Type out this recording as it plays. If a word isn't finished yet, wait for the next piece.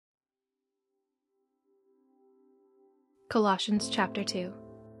Colossians chapter 2.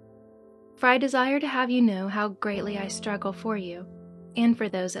 For I desire to have you know how greatly I struggle for you, and for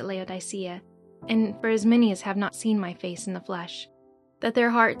those at Laodicea, and for as many as have not seen my face in the flesh, that their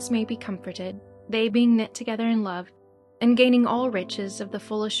hearts may be comforted, they being knit together in love, and gaining all riches of the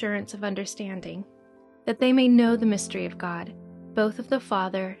full assurance of understanding, that they may know the mystery of God, both of the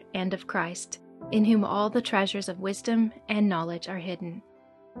Father and of Christ, in whom all the treasures of wisdom and knowledge are hidden.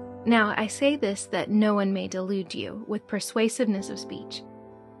 Now I say this that no one may delude you with persuasiveness of speech.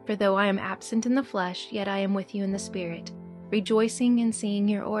 For though I am absent in the flesh, yet I am with you in the Spirit, rejoicing in seeing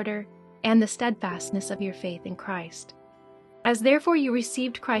your order and the steadfastness of your faith in Christ. As therefore you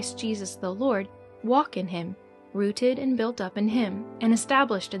received Christ Jesus the Lord, walk in him, rooted and built up in him, and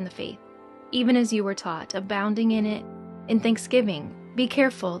established in the faith, even as you were taught, abounding in it, in thanksgiving. Be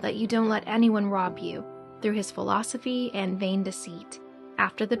careful that you don't let anyone rob you through his philosophy and vain deceit,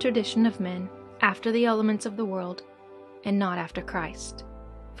 after the tradition of men, after the elements of the world, and not after Christ.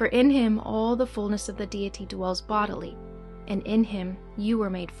 For in him all the fullness of the deity dwells bodily, and in him you were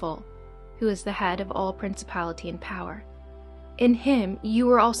made full, who is the head of all principality and power. In him you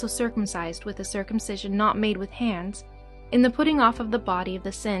were also circumcised with a circumcision not made with hands, in the putting off of the body of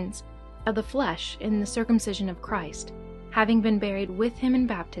the sins of the flesh in the circumcision of Christ, having been buried with him in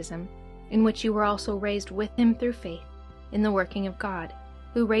baptism, in which you were also raised with him through faith in the working of God,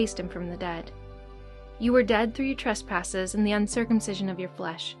 who raised him from the dead. You were dead through your trespasses and the uncircumcision of your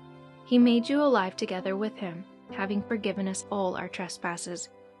flesh. He made you alive together with him, having forgiven us all our trespasses,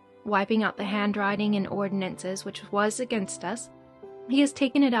 wiping out the handwriting and ordinances which was against us. He has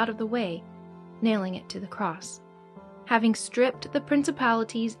taken it out of the way, nailing it to the cross. Having stripped the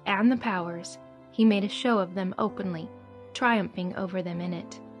principalities and the powers, he made a show of them openly, triumphing over them in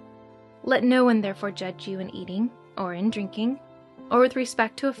it. Let no one therefore judge you in eating, or in drinking, or with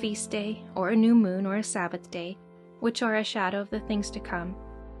respect to a feast day, or a new moon, or a Sabbath day, which are a shadow of the things to come,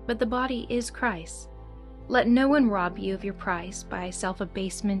 but the body is Christ's. Let no one rob you of your price by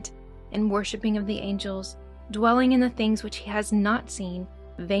self-abasement and worshipping of the angels, dwelling in the things which he has not seen,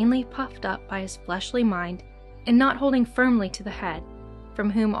 vainly puffed up by his fleshly mind, and not holding firmly to the head, from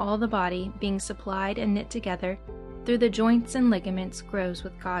whom all the body, being supplied and knit together through the joints and ligaments, grows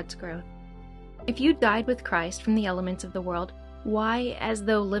with God's growth. If you died with Christ from the elements of the world, why, as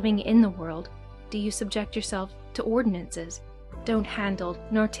though living in the world, do you subject yourself to ordinances? Don't handle,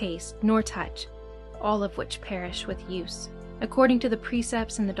 nor taste, nor touch, all of which perish with use, according to the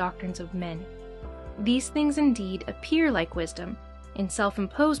precepts and the doctrines of men. These things indeed appear like wisdom in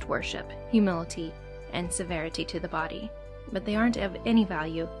self-imposed worship, humility, and severity to the body, but they aren't of any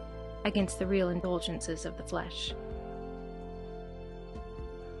value against the real indulgences of the flesh.